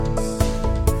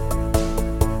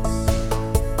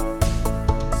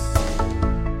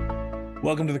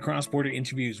Welcome to the Cross Border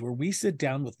Interviews, where we sit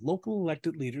down with local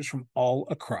elected leaders from all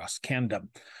across Canada.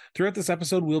 Throughout this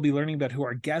episode, we'll be learning about who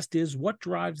our guest is, what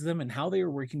drives them, and how they are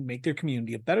working to make their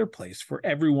community a better place for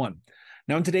everyone.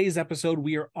 Now, in today's episode,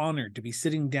 we are honored to be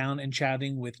sitting down and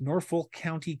chatting with Norfolk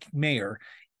County Mayor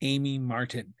Amy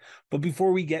Martin. But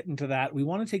before we get into that, we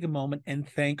want to take a moment and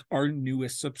thank our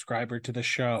newest subscriber to the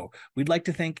show. We'd like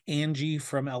to thank Angie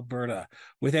from Alberta.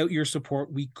 Without your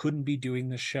support, we couldn't be doing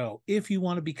the show. If you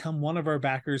want to become one of our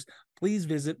backers, please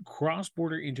visit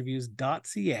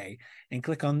crossborderinterviews.ca and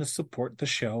click on the support the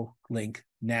show link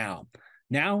now.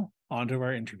 Now, on to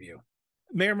our interview.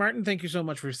 Mayor Martin, thank you so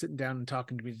much for sitting down and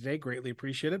talking to me today. Greatly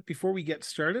appreciate it. Before we get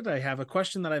started, I have a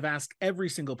question that I've asked every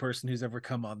single person who's ever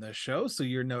come on this show, so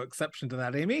you're no exception to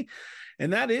that, Amy.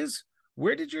 And that is,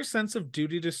 where did your sense of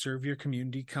duty to serve your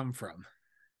community come from?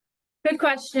 Good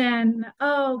question.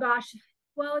 Oh gosh.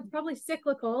 Well, it's probably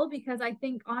cyclical because I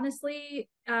think honestly,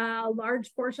 a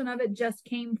large portion of it just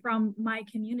came from my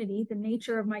community, the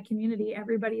nature of my community.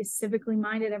 Everybody is civically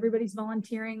minded, everybody's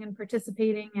volunteering and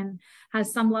participating and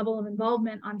has some level of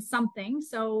involvement on something.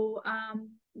 So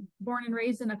born and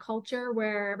raised in a culture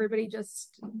where everybody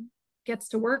just gets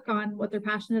to work on what they're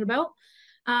passionate about.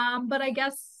 But I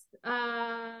guess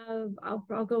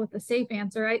I'll go with the safe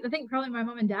answer. I think probably my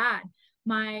mom and dad.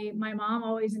 My mom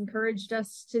always encouraged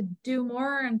us to do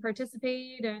more and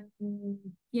participate and,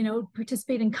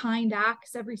 participate in kind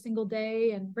acts every single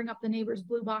day and bring up the neighbors'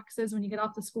 blue boxes when you get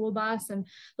off the school bus and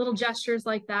little gestures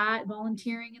like that,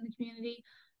 volunteering in the community.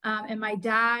 And my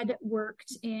dad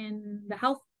worked in the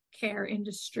healthcare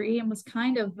industry and was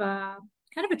kind of a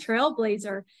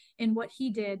trailblazer in what he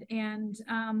did, and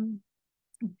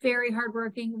very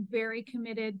hardworking, very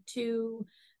committed to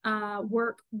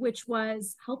work, which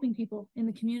was helping people in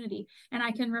the community. And I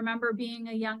can remember being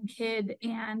a young kid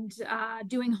and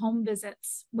doing home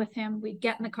visits with him. We'd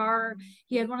get in the car.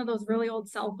 He had one of those really old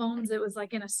cell phones. It was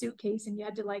like in a suitcase, and you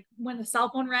had to, when the cell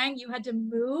phone rang, you had to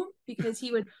move because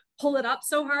he would pull it up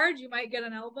so hard you might get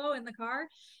an elbow in the car,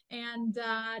 and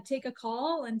take a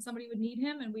call, and somebody would need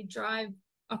him, and we'd drive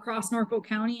across Norfolk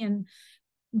County and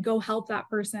go help that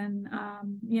person.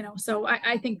 So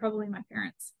I think probably my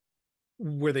parents.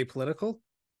 Were they political?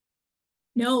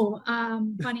 No,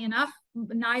 funny enough,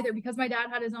 neither, because my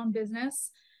dad had his own business,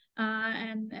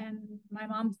 and my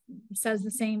mom says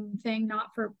the same thing, not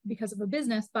because of a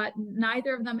business, but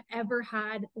neither of them ever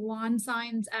had lawn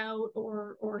signs out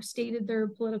or stated their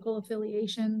political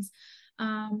affiliations.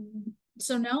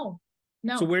 So no.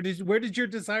 So where did your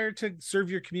desire to serve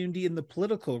your community in the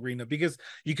political arena? Because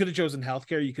you could have chosen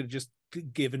healthcare, you could have just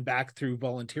given back through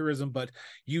volunteerism, but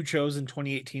you chose in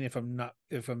 2018, if I'm not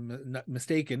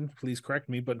mistaken, please correct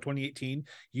me, but in 2018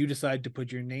 you decided to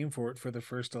put your name for it for the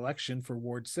first election for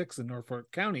Ward 6 in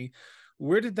Norfolk County.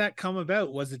 Where did that come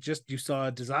about? Was it just you saw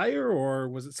a desire, or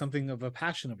was it something of a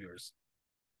passion of yours?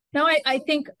 No, I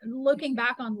think looking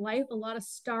back on life, a lot of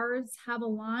stars have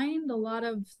aligned, a lot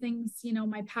of things,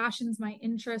 my passions, my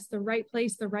interests, the right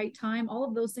place, the right time, all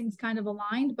of those things kind of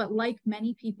aligned. But like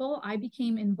many people, I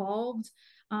became involved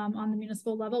on the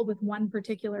municipal level with one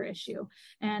particular issue.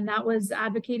 And that was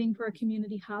advocating for a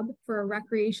community hub for a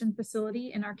recreation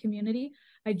facility in our community.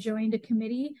 I joined a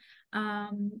committee,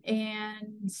 and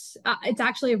it's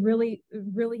actually a really,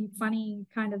 really funny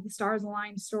kind of the stars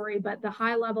aligned story. But the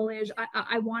high level is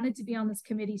I wanted to be on this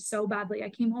committee so badly. I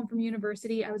came home from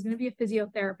university. I was going to be a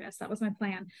physiotherapist. That was my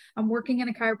plan. I'm working in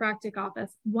a chiropractic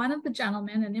office. One of the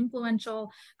gentlemen, an influential,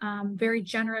 very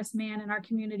generous man in our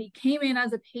community, came in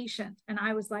as a patient, and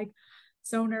I was like,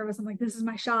 so nervous. I'm like, this is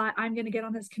my shot. I'm going to get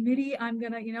on this committee. I'm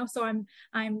going to, so I'm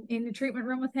in the treatment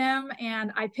room with him,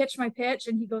 and I pitch my pitch,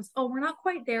 and he goes, oh, we're not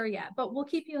quite there yet, but we'll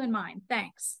keep you in mind.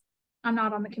 Thanks. I'm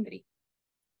not on the committee.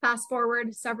 Fast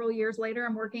forward several years later,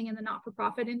 I'm working in the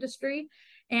not-for-profit industry,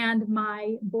 and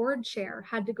my board chair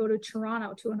had to go to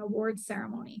Toronto to an awards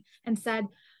ceremony and said,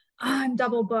 I'm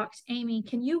double booked. Amy,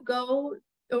 can you go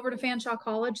over to Fanshawe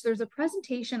College? There's a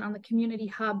presentation on the community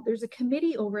hub. There's a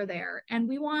committee over there, and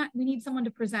we need someone to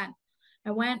present.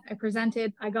 I went, I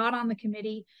presented, I got on the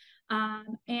committee.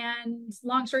 And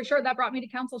long story short, that brought me to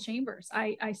council chambers.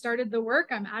 I started the work.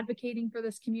 I'm advocating for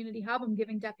this community hub. I'm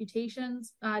giving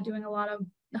deputations, doing a lot of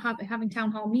having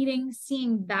town hall meetings,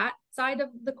 seeing that side of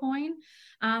the coin,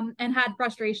 and had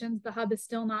frustrations. The hub is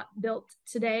still not built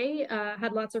today,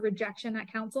 had lots of rejection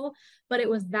at council, but it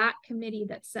was that committee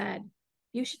that said,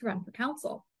 you should run for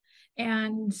council.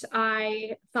 And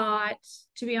I thought,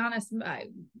 to be honest, I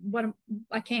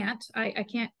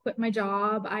can't quit my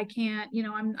job. I can't,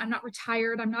 I'm not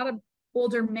retired. I'm not an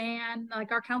older man.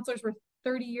 Like, our counselors were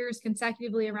 30 years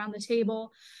consecutively around the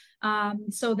table.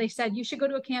 So they said, you should go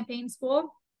to a campaign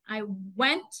school. I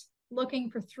went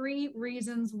looking for 3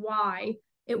 reasons why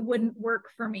it wouldn't work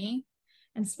for me.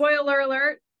 And spoiler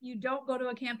alert, you don't go to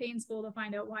a campaign school to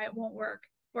find out why it won't work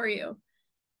for you.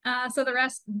 So the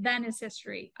rest then is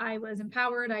history. I was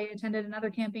empowered. I attended another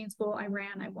campaign school. I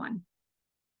ran. I won.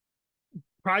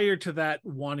 Prior to that,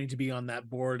 wanting to be on that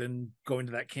board and going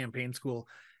to that campaign school,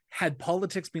 had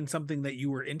politics been something that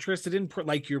you were interested in,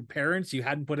 like your parents, you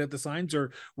hadn't put out the signs,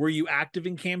 or were you active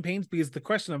in campaigns? Because the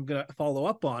question I'm going to follow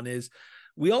up on is,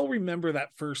 we all remember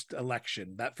that first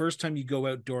election, that first time you go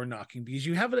out door knocking, because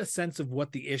you have a sense of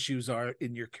what the issues are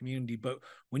in your community. But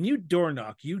when you door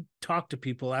knock, you talk to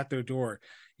people at their door,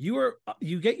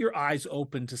 you get your eyes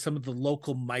open to some of the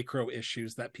local micro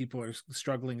issues that people are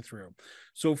struggling through.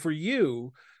 So for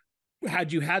you,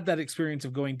 had you had that experience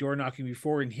of going door knocking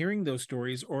before and hearing those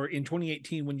stories, or in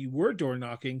 2018 when you were door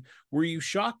knocking, were you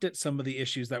shocked at some of the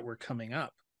issues that were coming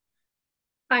up?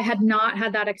 I had not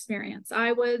had that experience.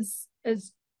 I was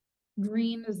as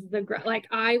green as like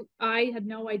I had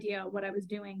no idea what I was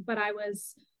doing, but I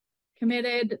was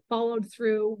committed, followed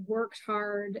through, worked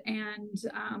hard, and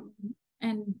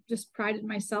just prided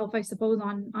myself, I suppose,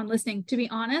 on listening. To be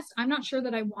honest, I'm not sure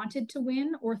that I wanted to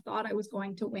win or thought I was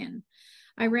going to win.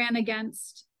 I ran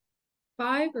against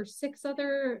 5 or 6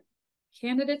 other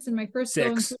candidates in my first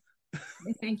go.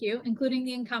 Thank you, including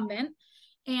the incumbent.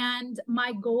 And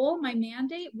my goal, my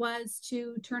mandate was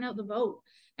to turn out the vote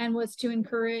and was to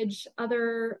encourage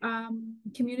other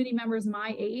community members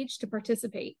my age to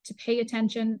participate, to pay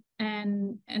attention,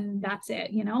 and that's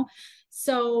it, you know?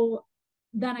 So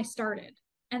then I started,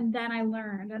 and then I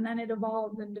learned, and then it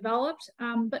evolved and developed.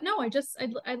 But no,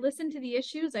 I listened to the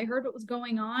issues. I heard what was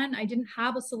going on. I didn't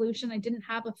have a solution. I didn't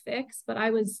have a fix, but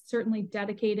I was certainly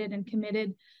dedicated and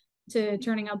committed to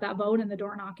turning out that vote in the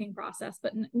door knocking process.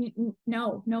 But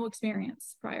no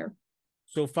experience prior.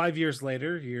 So 5 years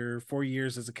later, you're 4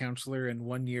 years as a counselor and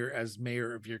 1 year as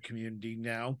mayor of your community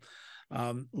now.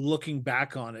 Looking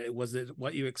back on it, was it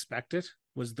what you expected?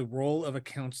 Was the role of a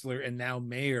counselor and now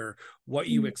mayor what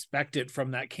you expected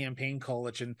from that campaign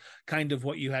college, and kind of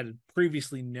what you had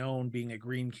previously known being a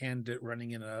Green candidate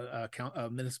running in a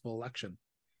municipal election?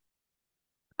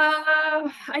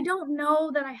 I don't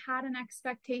know that I had an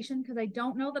expectation, because I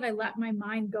don't know that I let my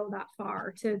mind go that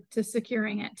far to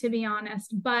securing it, to be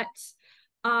honest. But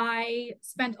I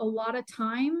spent a lot of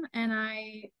time, and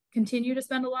I continue to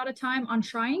spend a lot of time on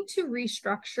trying to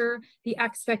restructure the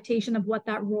expectation of what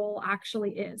that role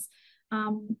actually is.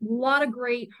 A lot of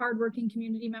great hardworking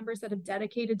community members that have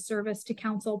dedicated service to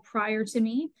council prior to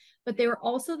me, but they were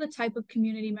also the type of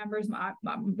community members,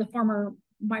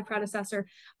 my predecessor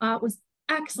was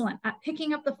excellent at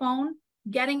picking up the phone,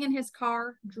 getting in his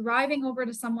car, driving over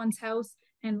to someone's house,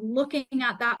 and looking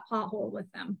at that pothole with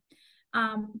them.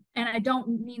 And I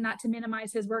don't mean that to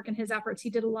minimize his work and his efforts. He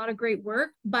did a lot of great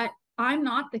work, but I'm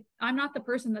not the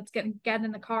person that's going to get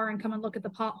in the car and come and look at the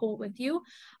pothole with you.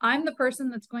 I'm the person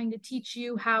that's going to teach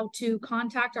you how to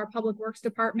contact our public works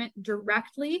department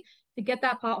directly to get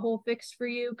that pothole fixed for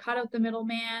you, cut out the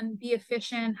middleman, be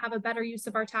efficient, have a better use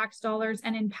of our tax dollars,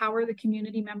 and empower the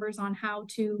community members on how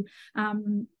to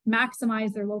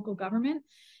maximize their local government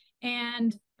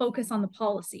and focus on the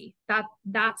policy.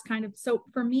 That's kind of, so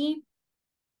for me,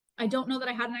 I don't know that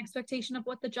I had an expectation of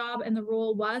what the job and the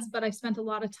role was, but I spent a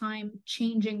lot of time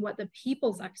changing what the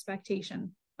people's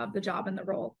expectation of the job and the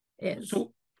role is.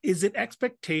 So is it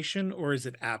expectation or is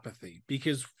it apathy?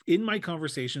 Because in my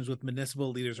conversations with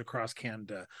municipal leaders across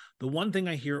Canada, the one thing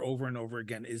I hear over and over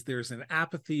again is there's an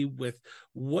apathy with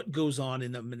what goes on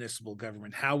in the municipal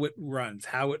government, how it runs,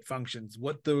 how it functions,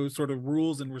 what those sort of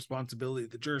rules and responsibility,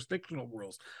 the jurisdictional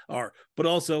rules are, but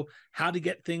also how to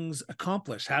get things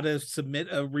accomplished, how to submit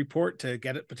a report to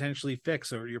get it potentially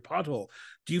fixed, or your pothole.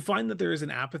 Do you find that there is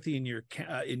an apathy in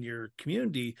your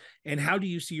community, and how do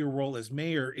you see your role as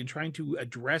mayor in trying to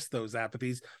address those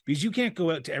apathies? Because you can't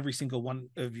go out to every single one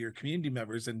of your community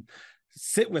members and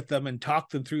sit with them and talk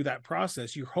them through that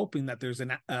process. You're hoping that there's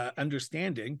an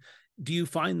understanding. Do you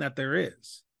find that there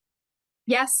is?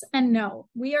 Yes and no.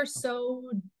 We are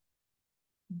so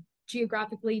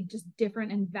geographically just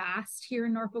different and vast here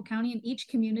in Norfolk County, and each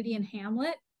community and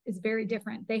hamlet is very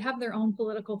different. They have their own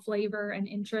political flavor and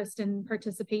interest and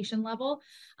participation level.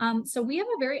 So we have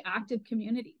a very active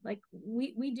community. Like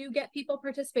we do get people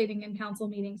participating in council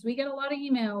meetings. We get a lot of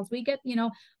emails. We get,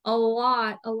 a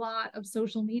lot of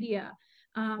social media.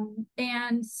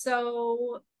 And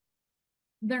so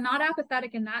they're not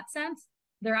apathetic in that sense.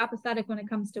 They're apathetic when it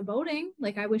comes to voting.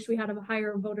 Like, I wish we had a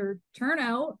higher voter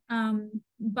turnout.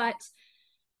 But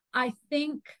I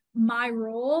think my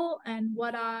role and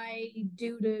what I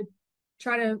do to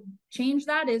try to change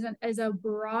that is a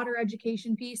broader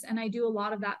education piece. And I do a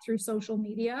lot of that through social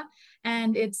media.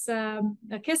 And it's a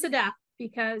kiss of death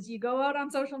because you go out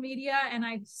on social media, and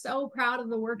I'm so proud of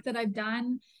the work that I've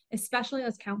done, especially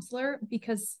as counselor,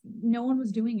 because no one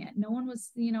was doing it. No one was,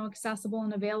 accessible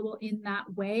and available in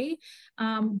that way.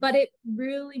 But it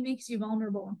really makes you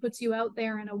vulnerable and puts you out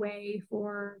there in a way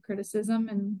for criticism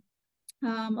and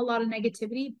a lot of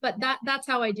negativity, but that's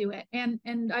how I do it.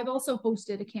 And I've also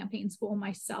hosted a campaign school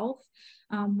myself,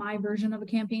 my version of a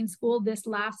campaign school this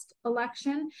last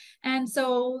election. And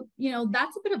so,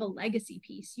 that's a bit of a legacy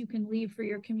piece you can leave for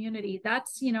your community.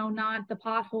 That's, not the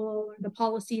pothole or the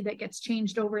policy that gets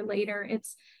changed over later.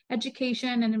 It's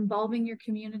education and involving your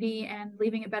community and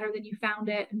leaving it better than you found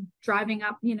it, and driving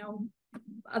up,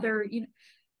 other,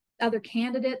 other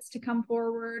candidates to come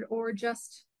forward, or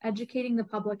just educating the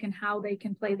public and how they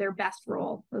can play their best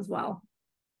role as well.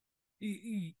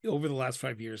 Over the last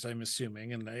 5 years, I'm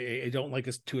assuming, and I don't like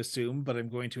us to assume, but I'm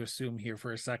going to assume here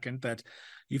for a second, that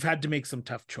you've had to make some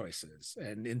tough choices.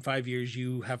 And in 5 years,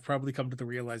 you have probably come to the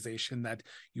realization that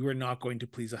you are not going to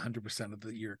please 100%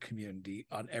 of your community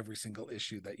on every single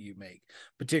issue that you make,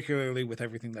 particularly with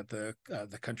everything that the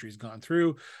country's gone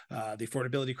through, the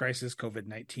affordability crisis,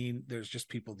 COVID-19. There's just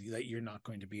people that you're not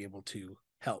going to be able to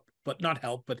but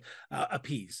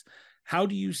appease. How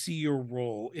do you see your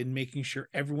role in making sure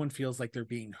everyone feels like they're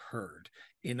being heard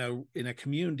in a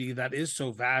community that is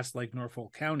so vast, like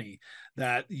Norfolk County,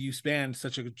 that you span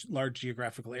such a large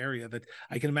geographical area, that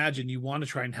I can imagine you want to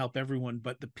try and help everyone,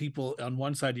 but the people on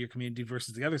one side of your community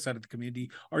versus the other side of the community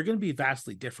are going to be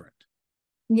vastly different?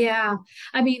 Yeah.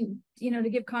 I mean, to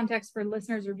give context for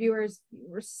listeners or viewers,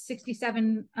 we're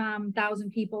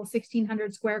 67,000 people,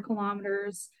 1,600 square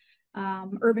kilometers,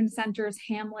 urban centers,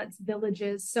 hamlets,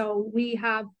 villages. So we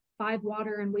have 5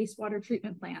 water and wastewater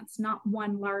treatment plants, not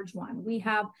one large one. We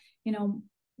have,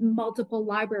 multiple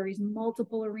libraries,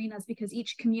 multiple arenas, because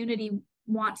each community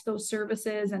wants those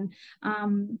services and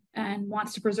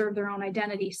wants to preserve their own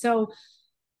identity. So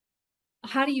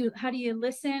how do you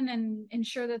listen and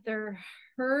ensure that they're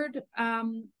heard?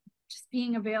 Just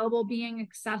being available, being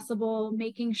accessible,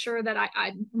 making sure that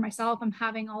I for myself, I'm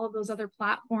having all of those other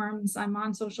platforms. I'm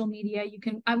on social media.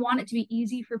 I want it to be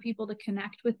easy for people to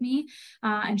connect with me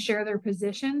and share their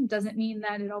position. Doesn't mean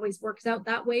that it always works out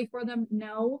that way for them.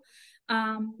 No.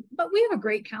 But we have a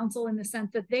great council in the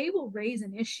sense that they will raise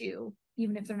an issue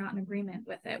even if they're not in agreement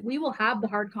with it. We will have the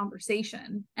hard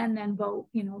conversation and then vote,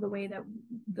 the way that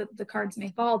the cards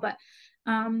may fall. But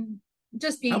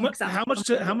just being how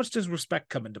much does respect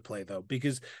come into play, though?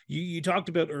 Because you talked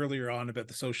about earlier on about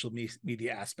the social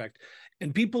media aspect,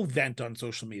 and people vent on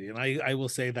social media, and I will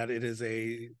say that it is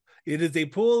a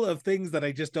pool of things that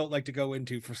I just don't like to go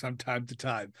into for some time to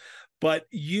time. But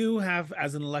you have,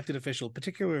 as an elected official,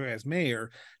 particularly as mayor,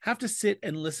 have to sit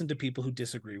and listen to people who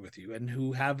disagree with you and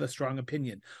who have a strong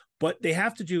opinion. But they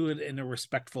have to do it in a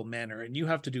respectful manner, and you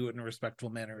have to do it in a respectful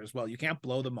manner as well. You can't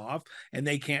blow them off, and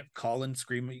they can't call and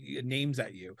scream names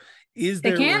at you. Is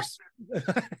there?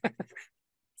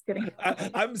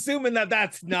 I'm assuming that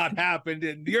that's not happened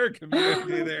in your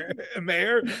community there,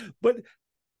 Mayor. But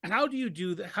how do you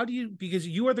do that? Because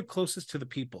you are the closest to the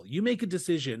people. You make a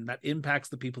decision that impacts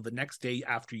the people the next day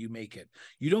after you make it.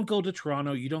 You don't go to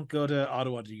Toronto. You don't go to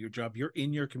Ottawa to do your job. You're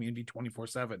in your community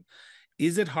 24/7.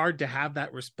 Is it hard to have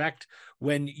that respect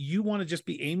when you want to just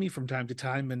be Amy from time to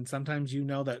time? And sometimes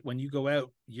that when you go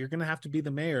out, you're going to have to be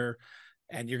the mayor,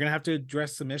 and you're going to have to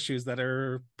address some issues that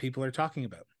people are talking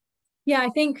about. Yeah, I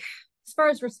think as far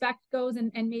as respect goes,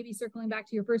 and maybe circling back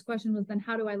to your first question was then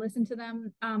how do I listen to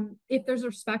them? If there's a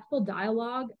respectful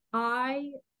dialogue,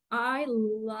 I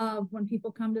love when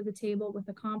people come to the table with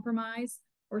a compromise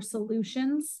or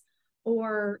solutions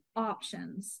or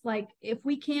options. Like, if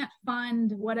we can't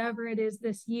fund whatever it is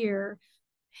this year,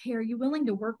 hey, are you willing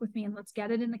to work with me and let's get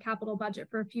it in the capital budget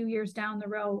for a few years down the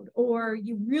road? Or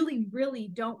you really, really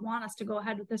don't want us to go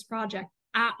ahead with this project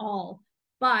at all,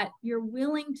 but you're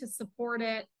willing to support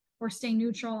it or stay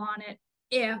neutral on it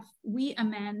if we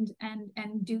amend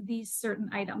and do these certain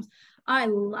items. I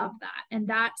love that. And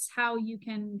that's how you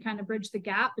can kind of bridge the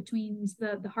gap between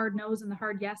the hard no's and the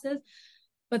hard yeses.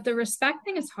 But the respect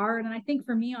thing is hard. And I think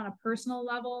for me on a personal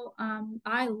level,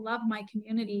 I love my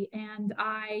community, and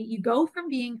you go from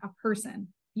being a person,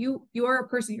 you are a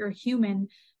person, you're a human.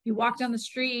 You walk down the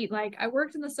street, like I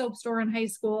worked in the soap store in high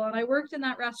school, and I worked in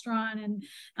that restaurant,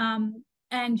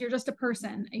 and you're just a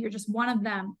person, you're just one of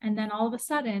them. And then all of a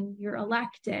sudden you're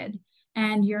elected,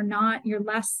 and you're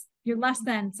less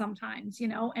than sometimes,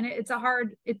 and it's a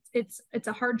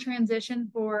hard transition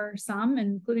for some,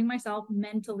 including myself,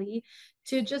 mentally,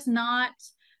 to just not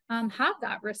have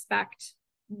that respect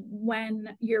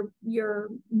when you're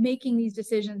making these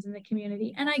decisions in the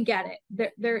community. And I get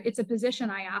it. It's a position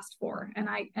I asked for, and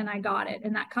I got it,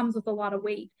 and that comes with a lot of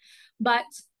weight. But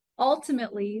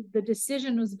ultimately, the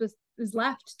decision was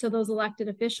left to those elected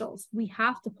officials. We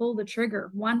have to pull the trigger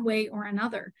one way or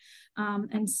another.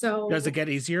 And so, Does it get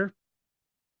easier?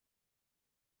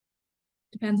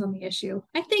 depends on the issue.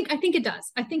 I think it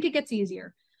does. I think it gets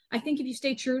easier. I think if you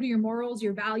stay true to your morals,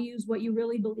 your values, what you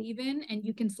really believe in, and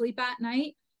you can sleep at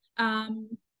night,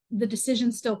 the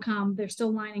decisions still come. They're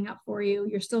still lining up for you.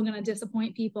 You're still going to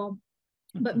disappoint people,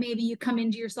 but maybe you come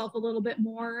into yourself a little bit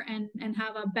more and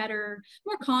have a better,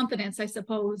 more confidence, I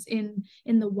suppose, in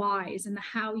the whys and the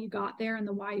how you got there and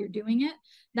the why you're doing it.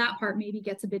 That part maybe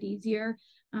gets a bit easier.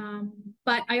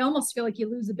 But I almost feel like you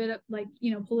lose a bit of, like,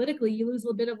 politically, you lose a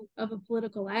little bit of a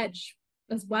political edge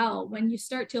as well when you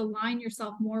start to align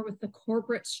yourself more with the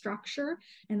corporate structure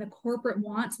and the corporate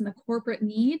wants and the corporate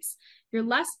needs. You're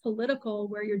less political,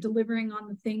 where you're delivering on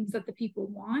the things that the people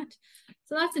want.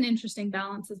 So that's an interesting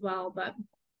balance as well. But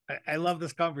I love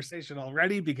this conversation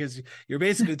already, because you're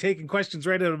basically taking questions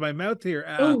right out of my mouth here.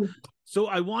 So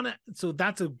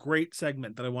that's a great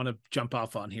segment that I want to jump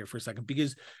off on here for a second,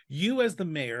 because you as the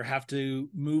mayor have to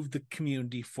move the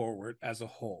community forward as a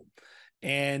whole.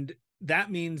 And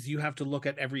that means you have to look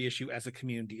at every issue as a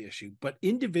community issue, but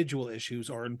individual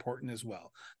issues are important as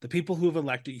well. The people who have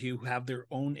elected you have their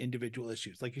own individual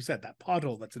issues. Like you said, that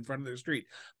pothole that's in front of their street,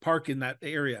 park in that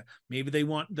area. Maybe they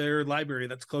want their library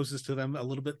that's closest to them a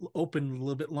little bit open, a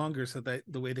little bit longer, so that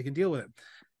the way they can deal with it.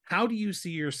 How do you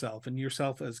see yourself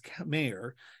as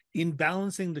mayor in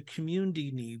balancing the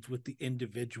community needs with the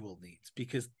individual needs?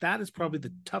 Because that is probably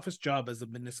the toughest job as a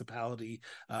municipality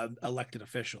elected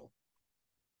official.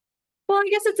 well, I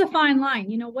guess it's a fine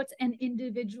line. What's an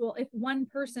individual? If one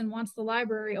person wants the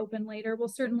library open later, well,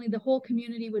 certainly the whole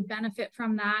community would benefit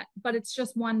from that, but it's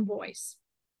just one voice.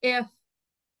 If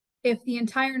the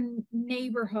entire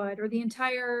neighborhood or the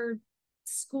entire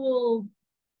school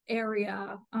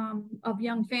area of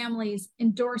young families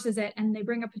endorses it and they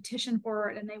bring a petition for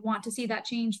it and they want to see that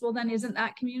change, well, then isn't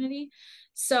that community?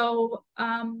 So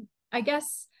I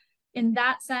guess in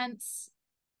that sense,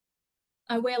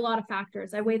 I weigh a lot of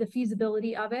factors. I weigh the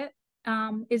feasibility of it.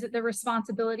 Is it the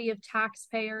responsibility of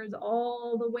taxpayers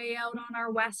all the way out on our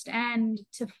West End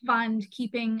to fund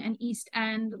keeping an East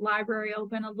End library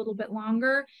open a little bit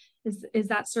longer? Is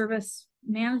that service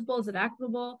manageable? Is it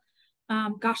equitable?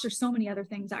 Gosh, there's so many other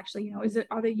things actually.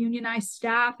 Are they unionized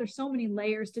staff? There's so many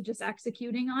layers to just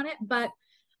executing on it. But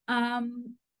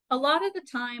a lot of the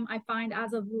time, I find,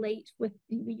 as of late, with,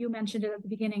 you mentioned it at the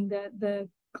beginning, the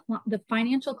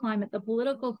financial climate, the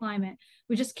political climate,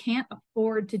 we just can't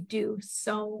afford to do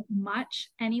so much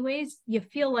anyways. You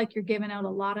feel like you're giving out a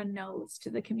lot of no's to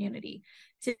the community,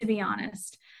 to be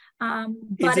honest.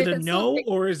 Is it a no,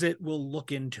 or is it we'll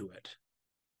look into it?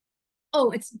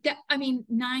 Oh,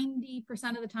 90%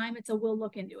 of the time it's a we'll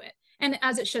look into it. And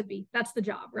as it should be. That's the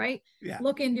job, right? Yeah.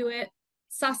 Look into it,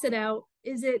 suss it out.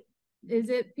 Is it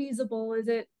feasible? Is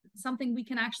it something we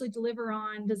can actually deliver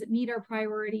on? Does it meet our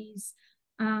priorities?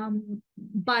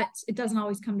 But it doesn't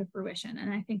always come to fruition.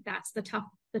 And I think that's the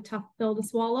tough pill to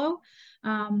swallow.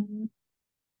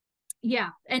 Yeah.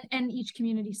 And each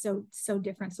community is so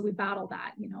different. So we battle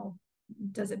that,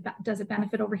 does it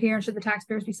benefit over here? Should the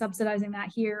taxpayers be subsidizing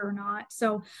that here or not?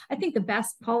 So I think the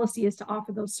best policy is to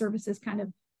offer those services kind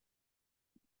of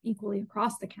equally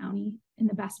across the county in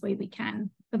the best way we can,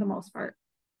 for the most part.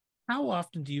 How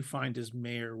often do you find, as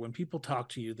mayor, when people talk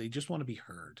to you, they just want to be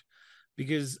heard?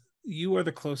 Because you are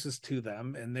the closest to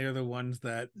them, and they're the ones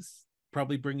that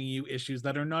probably bringing you issues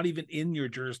that are not even in your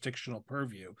jurisdictional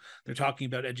purview. They're talking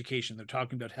about education, they're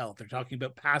talking about health, they're talking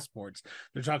about passports,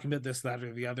 they're talking about this, that,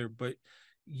 or the other. But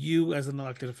you, as an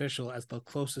elected official, as the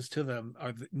closest to them,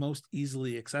 are the most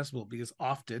easily accessible, because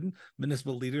often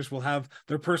municipal leaders will have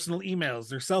their personal emails,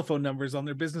 their cell phone numbers on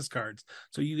their business cards,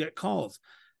 so you get calls.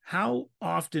 How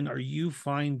often are you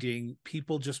finding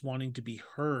people just wanting to be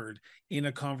heard in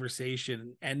a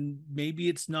conversation? And maybe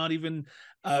it's not even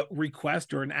a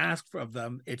request or an ask of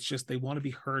them. It's just they want to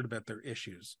be heard about their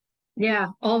issues. Yeah,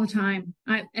 all the time.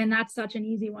 And that's such an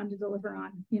easy one to deliver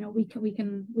on. We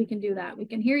can do that. We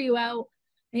can hear you out.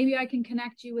 Maybe I can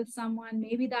connect you with someone.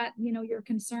 Maybe that, your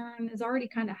concern is already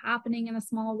kind of happening in a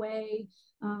small way.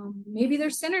 Maybe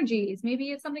there's synergies.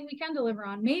 Maybe it's something we can deliver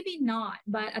on. Maybe not.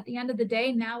 But at the end of the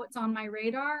day, now it's on my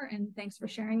radar. And thanks for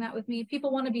sharing that with me.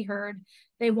 People want to be heard.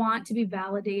 They want to be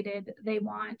validated. They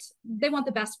want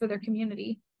the best for their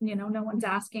community. No one's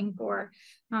asking for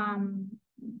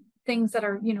things that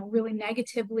are, really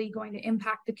negatively going to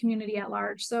impact the community at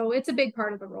large. So it's a big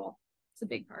part of the role. It's a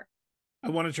big part. I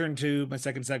want to turn to my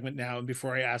second segment now. And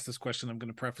before I ask this question, I'm going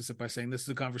to preface it by saying this is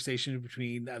a conversation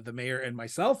between the mayor and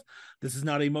myself. This is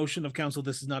not a motion of council.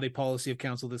 This is not a policy of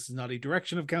council. This is not a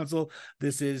direction of council.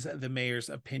 This is the mayor's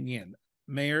opinion.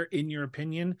 Mayor, in your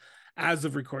opinion, as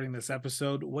of recording this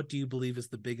episode, what do you believe is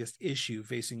the biggest issue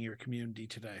facing your community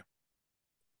today?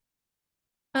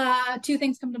 Two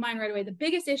things come to mind right away. The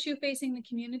biggest issue facing the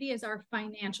community is our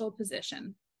financial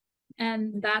position.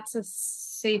 And that's a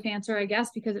safe answer, I guess,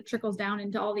 because it trickles down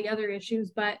into all the other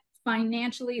issues. But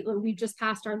financially, we just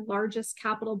passed our largest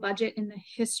capital budget in the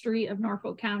history of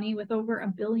Norfolk County with over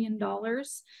 $1 billion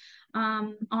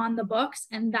on the books.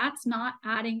 And that's not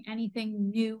adding anything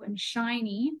new and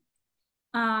shiny.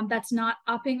 That's not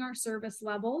upping our service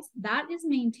levels. That is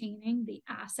maintaining the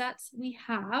assets we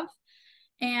have.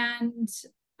 And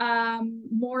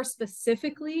more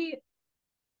specifically,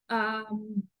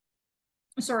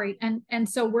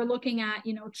 so we're looking at,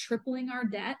 tripling our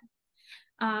debt,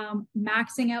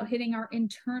 maxing out, hitting our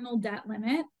internal debt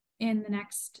limit in the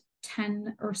next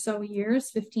 10 or so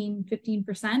years,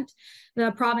 15%.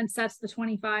 The province sets the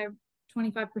 25%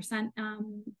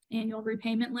 annual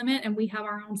repayment limit, and we have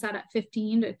our own set at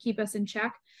 15 to keep us in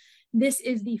check. This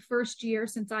is the first year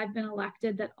since I've been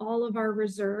elected that all of our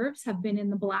reserves have been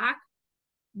in the black,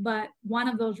 but one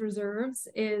of those reserves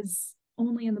is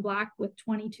only in the black with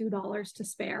 $22 to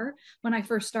spare. When I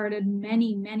first started,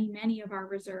 many of our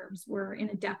reserves were in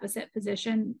a deficit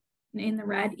position in the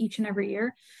red each and every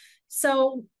year.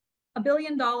 So $1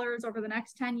 billion over the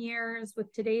next 10 years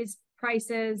with today's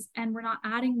prices, and we're not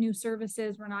adding new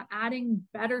services. We're not adding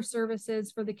better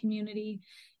services for the community.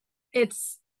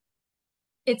 It's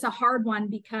a hard one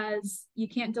because you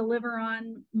can't deliver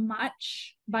on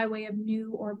much by way of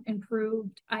new or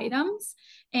improved items,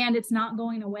 and it's not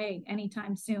going away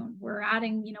anytime soon. We're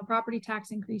adding, property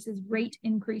tax increases, rate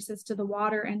increases to the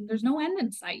water, and there's no end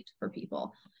in sight for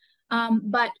people.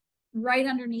 But right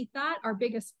underneath that, our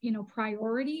biggest,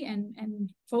 priority and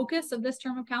focus of this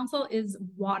term of council is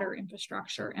water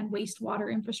infrastructure and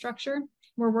wastewater infrastructure.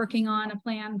 We're working on a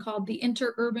plan called the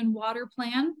Interurban Water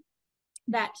Plan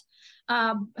that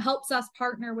helps us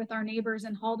partner with our neighbors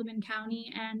in Haldimand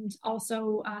County and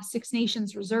also Six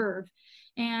Nations Reserve.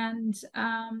 And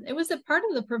it was a part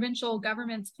of the provincial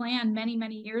government's plan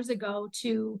many years ago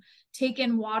to take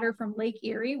in water from Lake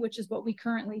Erie, which is what we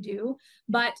currently do,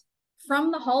 but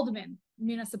from the Haldimand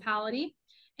municipality.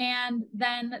 And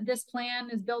then this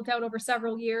plan is built out over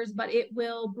several years, but it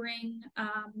will bring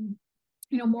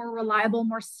more reliable,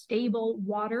 more stable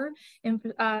water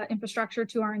infrastructure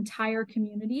to our entire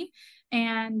community,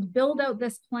 and build out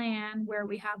this plan where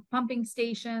we have pumping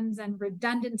stations and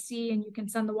redundancy, and you can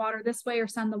send the water this way or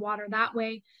send the water that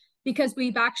way, because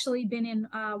we've actually been in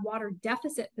a water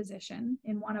deficit position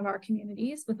in one of our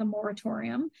communities with a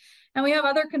moratorium. And we have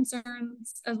other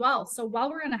concerns as well. So while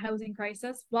we're in a housing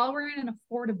crisis, while we're in an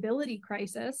affordability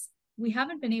crisis, we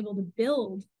haven't been able to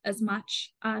build as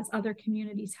much as other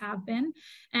communities have been.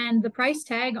 And the price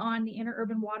tag on the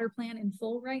Interurban Water Plan in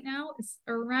full right now is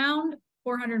around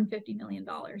 $450 million.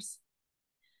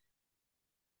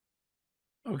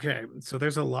 Okay, so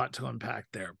there's a lot to unpack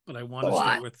there, but I want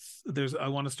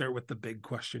to start with the big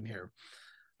question here.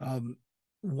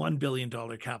 $1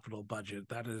 billion capital budget,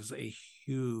 that is a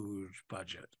huge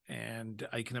budget. And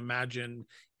I can imagine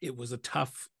it was a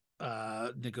tough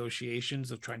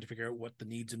negotiations of trying to figure out what the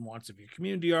needs and wants of your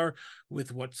community are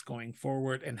with what's going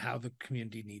forward and how the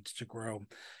community needs to grow.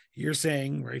 You're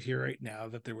saying right here, right now,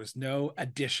 that there was no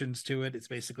additions to it. It's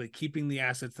basically keeping the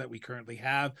assets that we currently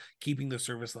have, keeping the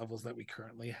service levels that we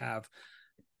currently have.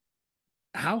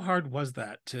 How hard was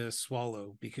that to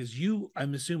swallow? Because you,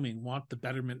 I'm assuming, want the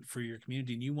betterment for your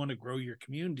community and you want to grow your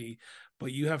community,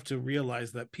 but you have to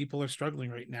realize that people are struggling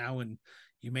right now and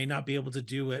you may not be able to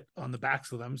do it on the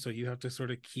backs of them. So you have to sort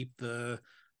of keep the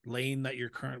lane that you're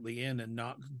currently in and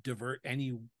not divert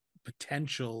any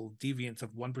potential deviance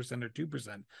of 1% or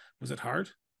 2%. Was it hard?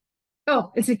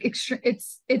 Oh,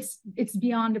 it's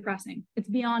beyond depressing. It's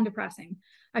beyond depressing.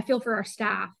 I feel for our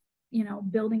staff,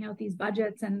 building out these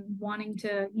budgets and wanting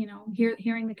to,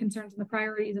 hearing the concerns and the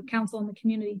priorities of council and the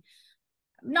community.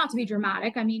 Not to be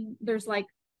dramatic. I mean, there's like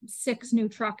 6 new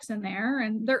trucks in there,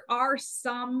 and there are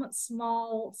some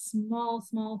small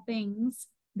things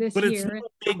this but year. But it's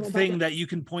a big thing that you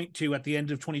can point to at the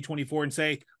end of 2024 and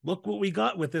say, look what we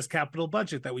got with this capital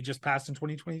budget that we just passed in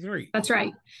 2023. That's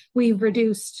right. We've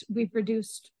reduced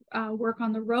work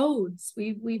on the roads.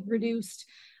 We've reduced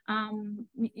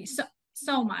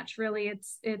so much, really.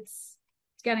 It's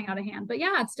getting out of hand. But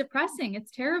yeah, it's depressing.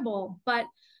 It's terrible. But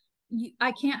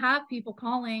I can't have people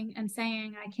calling and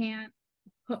saying I can't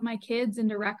put my kids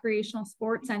into recreational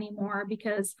sports anymore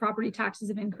because property taxes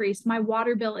have increased. My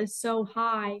water bill is so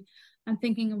high. I'm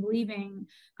thinking of leaving.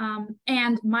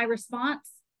 And my response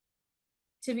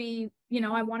to be,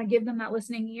 I want to give them that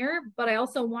listening ear, but I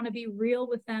also want to be real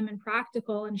with them and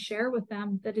practical and share with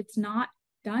them that it's not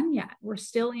done yet. We're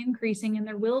still increasing and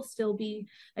there will still be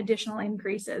additional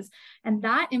increases. And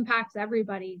that impacts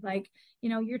everybody. Like,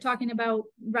 you're talking about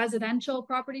residential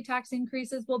property tax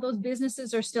increases. Well, those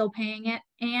businesses are still paying it.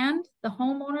 And the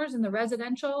homeowners and the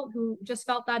residential who just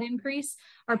felt that increase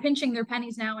are pinching their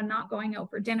pennies now and not going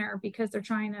out for dinner because they're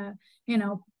trying to,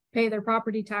 pay their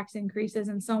property tax increases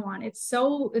and so on. It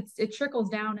trickles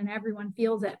down and everyone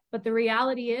feels it. But the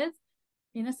reality is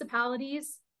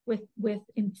municipalities with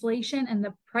inflation and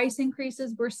the price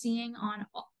increases we're seeing on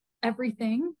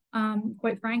everything,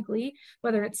 quite frankly,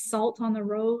 whether it's salt on the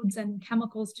roads and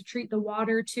chemicals to treat the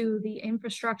water, to the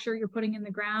infrastructure you're putting in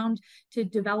the ground, to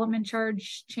development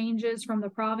charge changes from the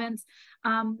province,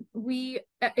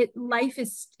 life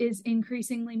is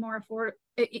increasingly more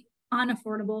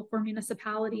unaffordable for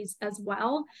municipalities as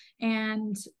well.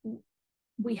 And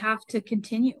we have to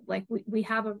continue. Like we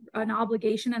have an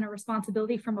obligation and a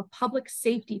responsibility from a public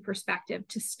safety perspective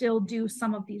to still do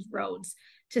some of these roads,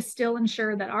 to still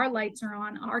ensure that our lights are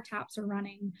on, our taps are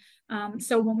running.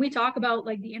 So when we talk about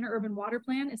like the interurban water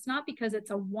plan, it's not because it's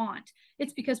a want,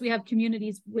 it's because we have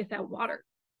communities without water.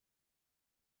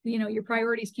 Your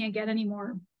priorities can't get any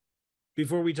more.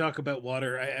 Before we talk about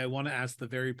water, I want to ask the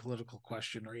very political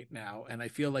question right now, and I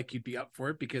feel like you'd be up for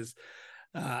it because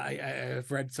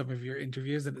I've read some of your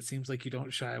interviews, and it seems like you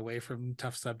don't shy away from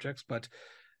tough subjects. But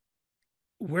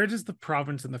where does the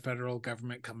province and the federal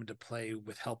government come into play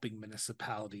with helping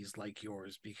municipalities like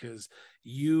yours? Because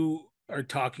you are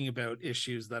talking about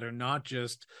issues that are not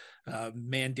just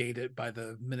mandated by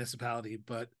the municipality,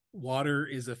 but water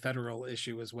is a federal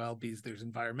issue as well, because there's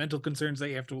environmental concerns that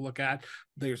you have to look at.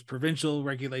 There's provincial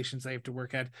regulations that you have to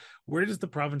work at. Where does the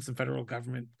province and federal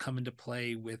government come into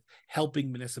play with helping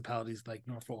municipalities like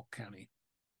Norfolk County?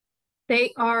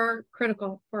 They are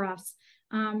critical for us.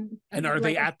 And are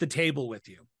they at the table with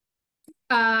you?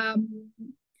 I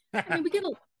mean,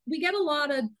 we get a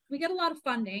lot of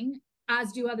funding,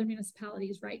 as do other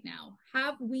municipalities right now.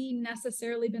 Have we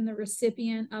necessarily been the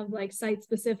recipient of like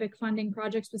site-specific funding,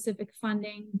 project-specific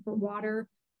funding for water?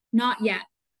 Not yet.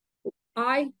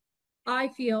 I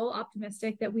feel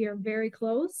optimistic that we are very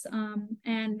close,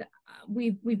 and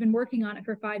we've been working on it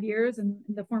for 5 years, and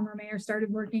the former mayor started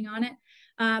working on it.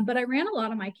 But I ran a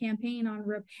lot of my campaign on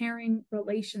repairing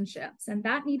relationships, and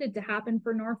that needed to happen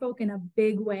for Norfolk in a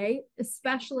big way,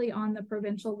 especially on the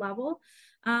provincial level.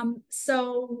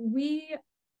 So we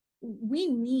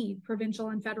need provincial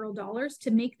and federal dollars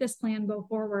to make this plan go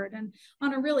forward. And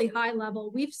on a really high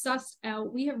level, we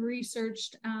have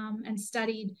researched and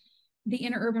studied the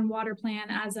interurban water plan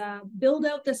as a build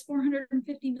out this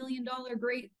 $450 million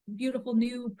great, beautiful,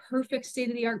 new, perfect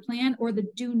state-of-the-art plan, or the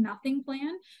do nothing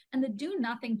plan. And the do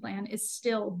nothing plan is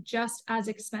still just as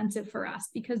expensive for us,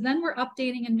 because then we're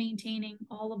updating and maintaining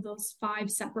all of those 5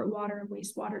 separate water and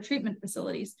wastewater treatment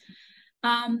facilities.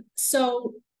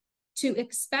 So to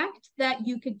expect that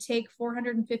you could take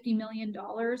 $450 million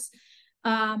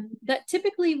that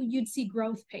typically you'd see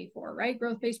growth pay for, right?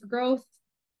 Growth pays for growth.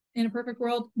 In a perfect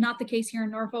world, not the case here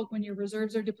in Norfolk when your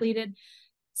reserves are depleted.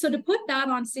 So to put that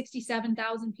on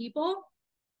 67,000 people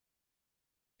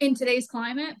in today's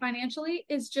climate financially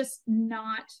is just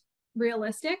not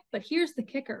realistic. But here's the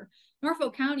kicker.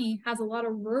 Norfolk County has a lot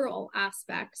of rural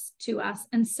aspects to us.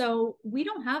 And so we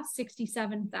don't have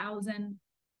 67,000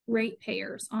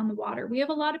 ratepayers on the water. We have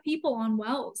a lot of people on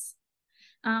wells.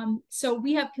 So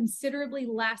we have considerably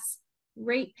less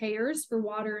ratepayers for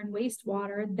water and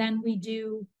wastewater than we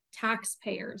do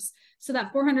taxpayers. So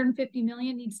that $450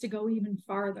 million needs to go even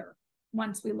farther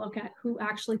once we look at who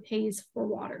actually pays for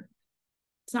water.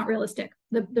 It's not realistic.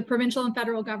 The provincial and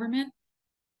federal government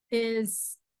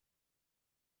is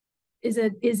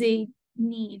a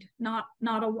need, not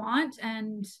a want,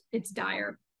 and it's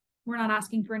dire. We're not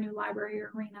asking for a new library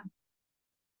or arena.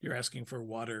 You're asking for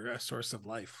water, a source of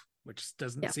life, which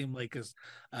doesn't seem like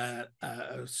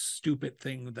a stupid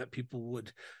thing that people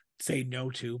would say no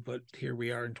to, but here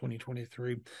we are in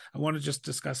 2023. I want to just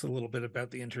discuss a little bit about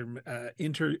the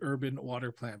interurban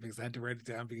water plan, because I had to write it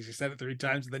down because you said it 3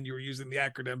 times and then you were using the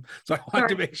acronym. So I wanted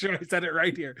to make sure I said it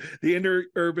right here. The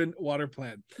interurban water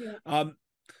plan. Yeah.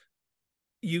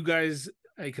 You guys,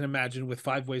 I can imagine, with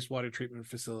 5 wastewater treatment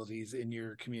facilities in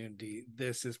your community,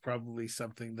 this is probably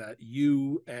something that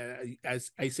you,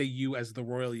 as I say, you as the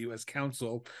royal you as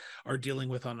council, are dealing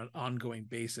with on an ongoing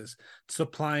basis,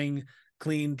 supplying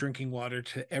clean drinking water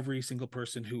to every single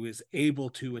person who is able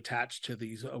to attach to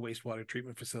these wastewater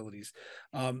treatment facilities.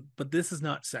 But this is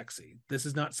not sexy. This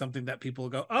is not something that people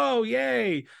go, oh,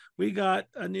 yay, we got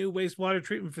a new wastewater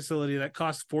treatment facility that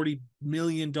costs $40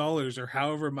 million or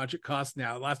however much it costs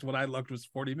now. Last one I looked was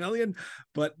 40 million,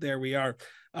 but there we are.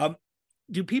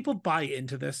 Do people buy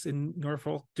into this in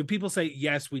Norfolk? Do people say,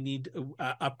 yes, we need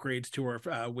upgrades to our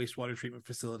wastewater treatment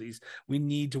facilities? We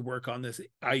need to work on this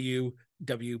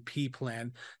IUWP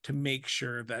plan to make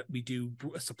sure that we do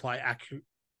supply accurate,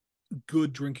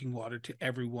 good drinking water to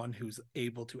everyone who's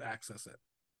able to access it?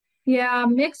 Yeah,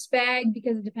 mixed bag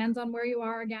because it depends on where you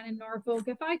are again in Norfolk.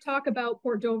 If I talk about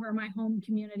Port Dover, my home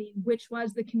community, which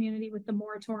was the community with the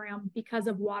moratorium because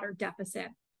of water deficit,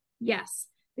 yes,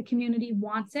 the community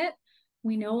wants it.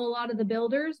 We know a lot of the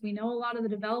builders, we know a lot of the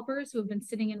developers who have been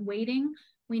sitting and waiting.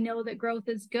 We know that growth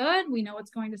is good. We know it's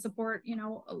going to support,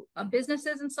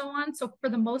 businesses and so on. So for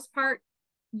the most part,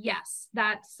 yes,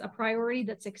 that's a priority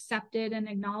that's accepted and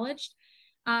acknowledged.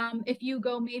 If you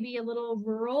go maybe a little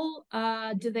rural,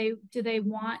 do they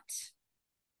want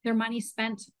their money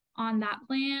spent on that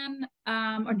plan,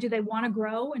 or do they want to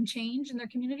grow and change in their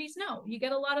communities? No, you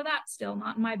get a lot of that still,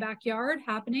 not in my backyard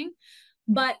happening.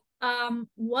 But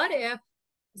what if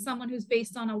someone who's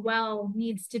based on a well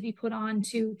needs to be put on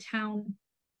to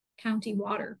county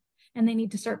water and they need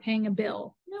to start paying a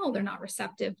bill? No, they're not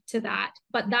receptive to that.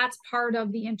 But that's part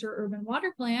of the interurban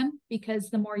water plan because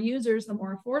the more users, the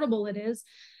more affordable it is.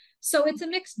 So it's a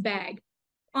mixed bag.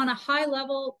 On a high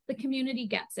level, the community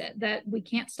gets it, that we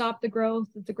can't stop the growth,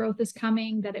 that the growth is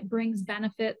coming, that it brings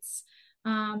benefits,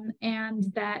 and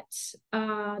that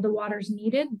the water's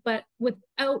needed. But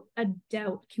without a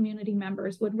doubt, community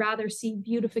members would rather see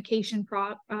beautification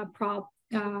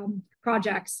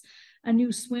projects, a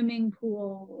new swimming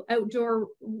pool, outdoor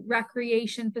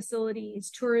recreation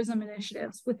facilities, tourism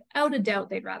initiatives. Without a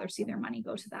doubt, they'd rather see their money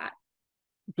go to that.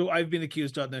 So I've been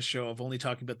accused on this show of only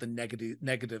talking about the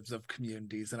negatives of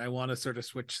communities, and I want to sort of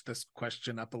switch this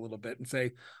question up a little bit and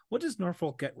say, what does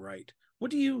Norfolk get right? What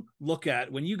do you look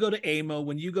at when you go to AMO,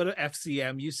 when you go to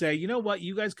FCM? You say, you know what,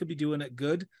 you guys could be doing it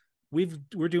good.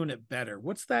 We're doing it better.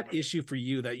 What's that issue for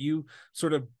you that you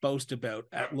sort of boast about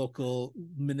at local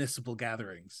municipal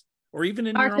gatherings or even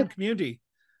in your own community?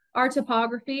 Our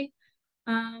topography,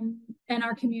 and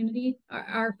our community,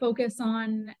 our focus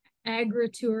on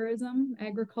agritourism,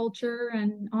 agriculture,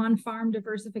 and on-farm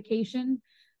diversification.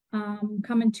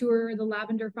 Come and tour the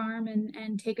lavender farm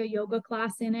and take a yoga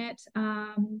class in it.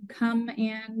 Come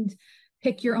and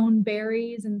pick your own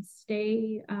berries and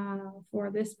stay for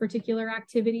this particular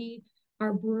activity.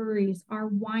 Our breweries, our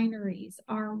wineries,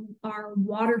 our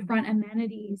waterfront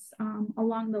amenities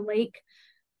along the lake.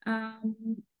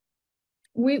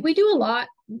 We do a lot.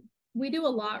 We do a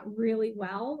lot really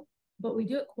well, but we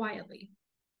do it quietly.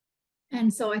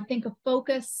 And so I think a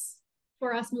focus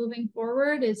for us moving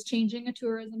forward is changing a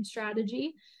tourism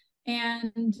strategy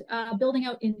and building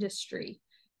out industry.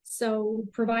 So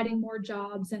providing more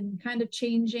jobs and kind of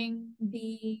changing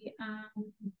the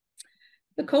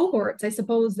cohorts, I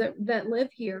suppose, that live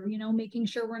here, making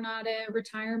sure we're not a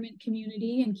retirement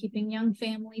community and keeping young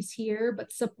families here,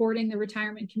 but supporting the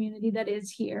retirement community that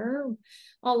is here.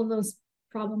 All of those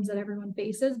problems that everyone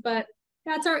faces, but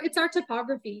it's our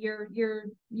topography.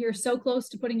 You're so close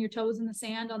to putting your toes in the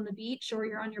sand on the beach, or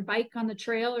you're on your bike on the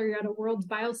trail, or you're at a world's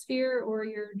biosphere, or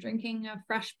you're drinking a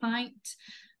fresh pint,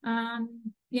 on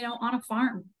a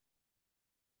farm.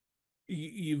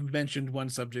 You've mentioned one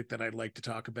subject that I'd like to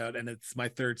talk about, and it's my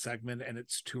third segment, and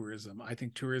it's tourism. I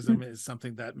think tourism is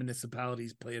something that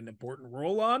municipalities play an important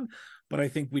role on, but I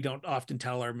think we don't often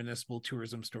tell our municipal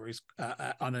tourism stories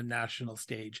on a national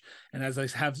stage. And as I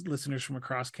have listeners from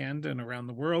across Canada and around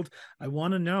the world, I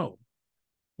want to know,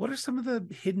 what are some of the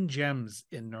hidden gems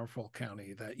in Norfolk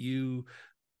County that you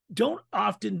don't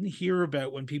often hear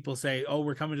about when people say, oh,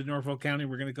 we're coming to Norfolk County,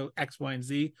 we're going to go X, Y, and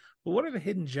Z. But what are the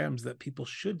hidden gems that people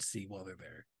should see while they're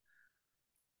there?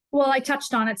 Well, I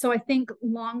touched on it. So I think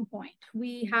Long Point,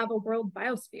 we have a world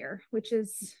biosphere,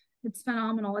 it's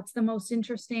phenomenal. It's the most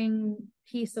interesting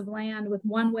piece of land with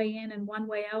one way in and one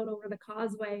way out over the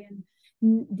causeway. And,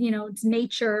 it's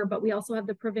nature, but we also have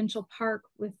the provincial park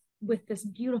with this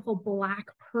beautiful black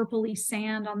purpley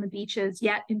sand on the beaches.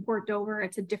 Yet in Port Dover,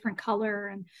 it's a different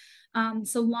color. And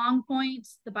so Long Point,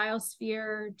 the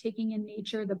biosphere, taking in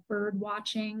nature, the bird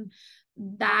watching,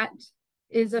 that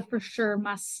is a for sure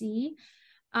must see.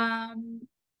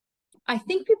 I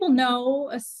think people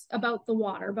know about the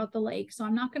water, about the lake, so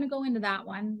I'm not going to go into that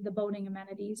one. The boating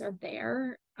amenities are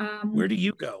there. Where do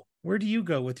you go? Where do you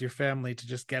go with your family to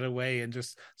just get away and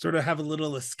just sort of have a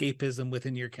little escapism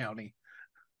within your county?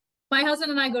 My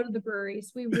husband and I go to the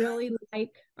breweries. We really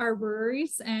like our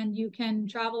breweries, and you can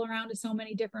travel around to so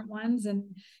many different ones and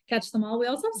catch them all. We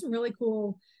also have some really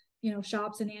cool,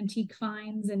 shops and antique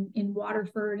finds in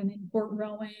Waterford and in Port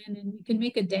Rowan, and you can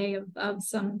make a day of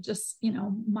some just,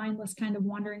 mindless kind of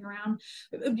wandering around.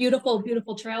 A beautiful,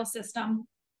 beautiful trail system,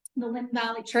 the Lynn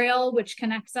Valley Trail, which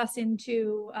connects us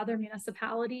into other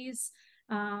municipalities.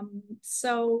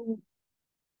 So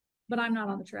but I'm not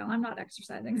on the trail. I'm not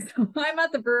exercising. So I'm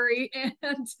at the brewery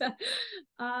and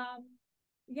um,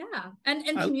 yeah.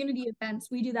 And I, community events.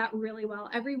 We do that really well.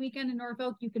 Every weekend in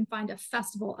Norfolk, you can find a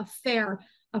festival, a fair,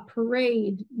 a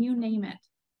parade, you name it.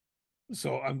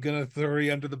 So I'm gonna throw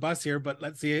you under the bus here, but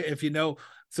let's see if you know.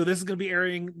 So this is gonna be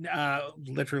airing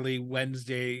literally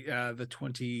Wednesday, the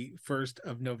 21st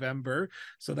of November.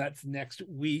 So that's next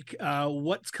week.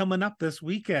 What's coming up this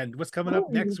weekend? What's coming up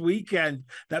Oh, next weekend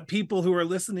that people who are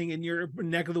listening in your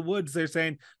neck of the woods, they're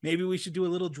saying maybe we should do a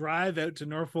little drive out to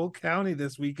Norfolk County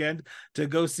this weekend to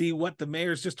go see what the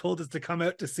mayor's just told us to come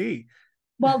out to see.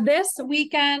 well, this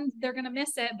weekend they're going to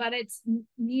miss it, but it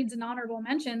needs an honorable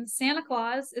mention. Santa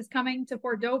Claus is coming to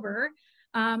Fort Dover,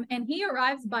 and he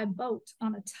arrives by boat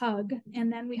on a tug,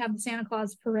 and then we have the Santa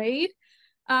Claus parade.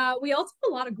 We also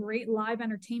have a lot of great live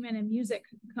entertainment and music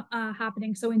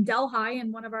happening. So in Delhi,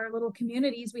 in one of our little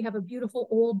communities, we have a beautiful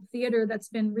old theater that's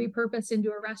been repurposed into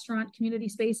a restaurant community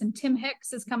space, and Tim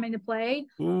Hicks is coming to play.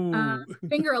 Ooh.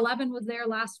 Finger 11 was there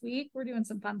last week. We're doing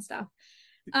some fun stuff.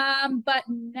 But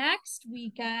next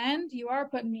weekend, you are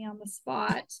putting me on the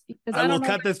spot because I I will don't know.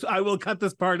 cut this. I will cut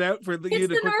this part out for It's you to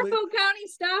the quickly. Norfolk County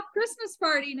Staff Christmas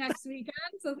Party next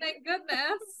weekend. So thank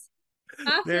goodness. There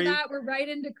After you that, we're right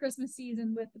into Christmas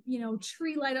season with,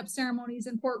 tree light up ceremonies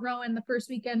in Port Rowan the first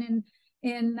weekend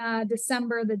in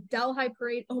December, the Delhi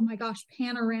Parade. Oh my gosh,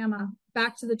 panorama.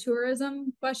 Back to the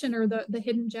tourism question or the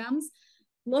hidden gems.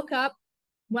 Look up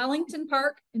Wellington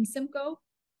Park in Simcoe.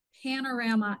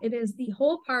 Panorama. It is the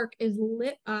whole park is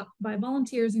lit up by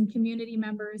volunteers and community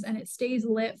members, and it stays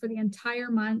lit for the entire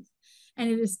month.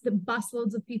 And it is the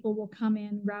busloads of people will come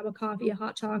in, grab a coffee, a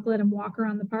hot chocolate, and walk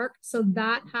around the park. So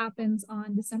that happens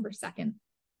on December 2nd.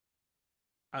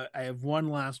 I have one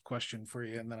last question for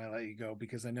you, and then I let you go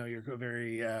because I know you're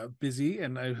very busy,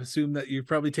 and I assume that you've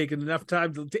probably taken enough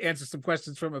time to answer some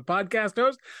questions from a podcast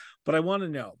host. But I want to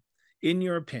know, in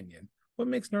your opinion, what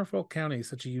makes Norfolk County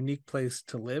such a unique place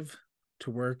to live,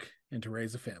 to work, and to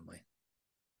raise a family?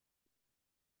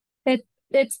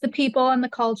 It's the people and the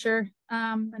culture.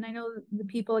 And I know the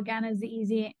people again is the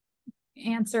easy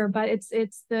answer, but it's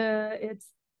the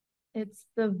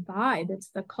vibe, it's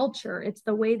the culture, it's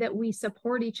the way that we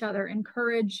support each other,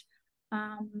 encourage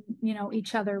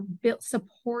each other, build,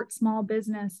 support small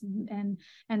business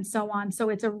and so on. So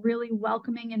it's a really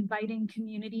welcoming, inviting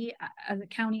community as a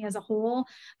county as a whole,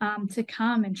 to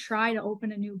come and try to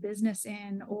open a new business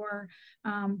in or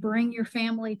bring your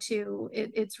family to.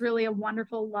 It's really a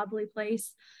wonderful, lovely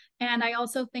place. And I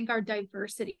also think our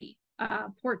diversity,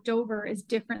 Port Dover is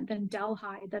different than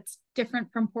Delhi. That's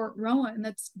different from Port Rowan.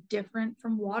 That's different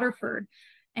from Waterford.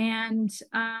 And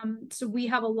so we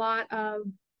have a lot of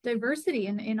diversity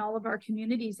in all of our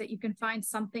communities that you can find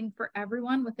something for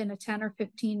everyone within a 10 or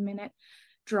 15-minute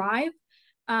drive.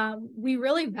 We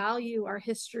really value our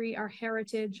history, our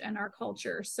heritage, and our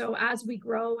culture. So as we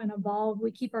grow and evolve,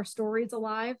 we keep our stories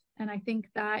alive. And I think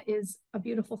that is a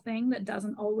beautiful thing that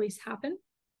doesn't always happen.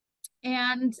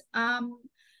 And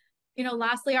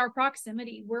lastly, our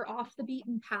proximity. We're off the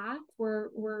beaten path.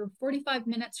 We're 45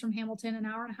 minutes from Hamilton, an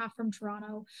hour and a half from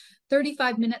Toronto,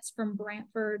 35 minutes from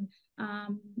Brantford,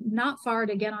 not far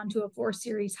to get onto a 4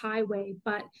 series highway,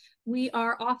 but we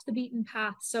are off the beaten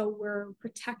path. So we're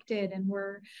protected, and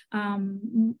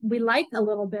we like a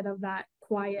little bit of that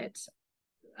quiet,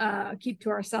 keep to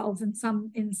ourselves in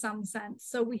some sense.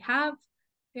 So we have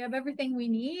everything we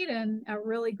need and a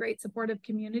really great supportive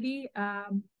community.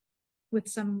 With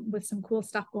some cool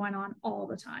stuff going on all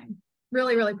the time.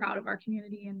 Really, really proud of our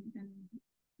community and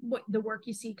what the work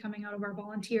you see coming out of our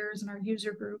volunteers and our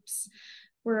user groups.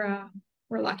 We're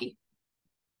lucky.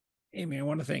 Amy, I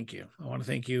want to thank you. I want to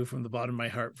thank you from the bottom of my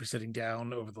heart for sitting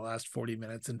down over the last 40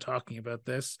 minutes and talking about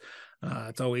this.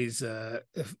 It's always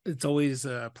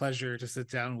a pleasure to sit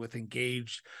down with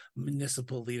engaged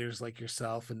municipal leaders like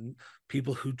yourself and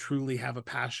people who truly have a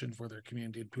passion for their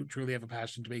community, who truly have a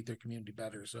passion to make their community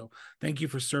better. So thank you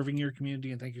for serving your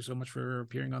community, and thank you so much for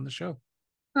appearing on the show.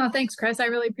 Oh, thanks, Chris. I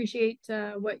really appreciate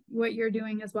what you're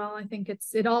doing as well. I think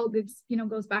it all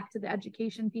goes back to the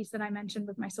education piece that I mentioned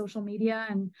with my social media,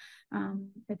 and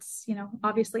it's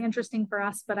obviously interesting for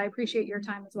us. But I appreciate your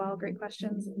time as well. Great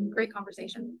questions, great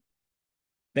conversation.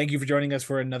 Thank you for joining us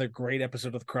for another great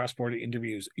episode of the Cross Border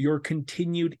Interviews. Your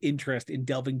continued interest in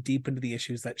delving deep into the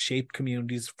issues that shape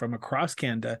communities from across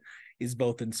Canada is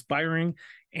both inspiring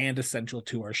and essential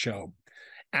to our show.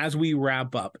 As we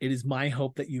wrap up, it is my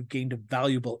hope that you've gained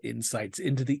valuable insights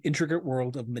into the intricate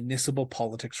world of municipal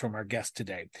politics from our guest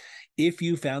today. If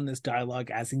you found this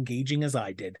dialogue as engaging as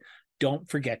I did, don't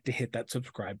forget to hit that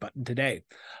subscribe button today.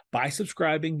 By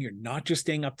subscribing, you're not just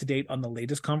staying up to date on the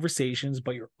latest conversations,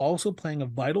 but you're also playing a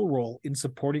vital role in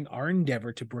supporting our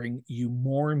endeavor to bring you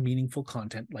more meaningful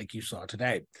content like you saw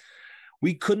today.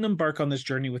 We couldn't embark on this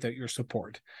journey without your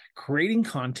support. Creating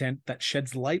content that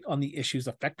sheds light on the issues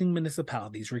affecting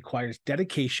municipalities requires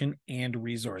dedication and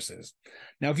resources.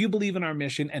 Now, if you believe in our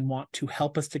mission and want to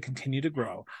help us to continue to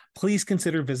grow, please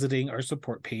consider visiting our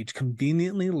support page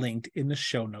conveniently linked in the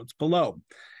show notes below.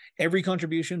 Every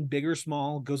contribution, big or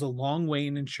small, goes a long way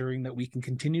in ensuring that we can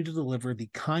continue to deliver the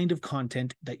kind of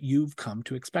content that you've come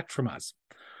to expect from us.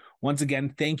 Once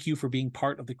again, thank you for being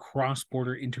part of the Cross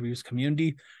Border Interviews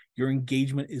community. Your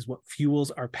engagement is what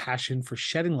fuels our passion for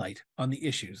shedding light on the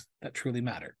issues that truly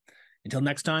matter. Until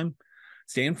next time,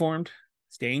 stay informed,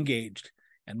 stay engaged,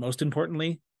 and most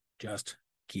importantly, just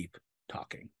keep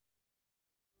talking.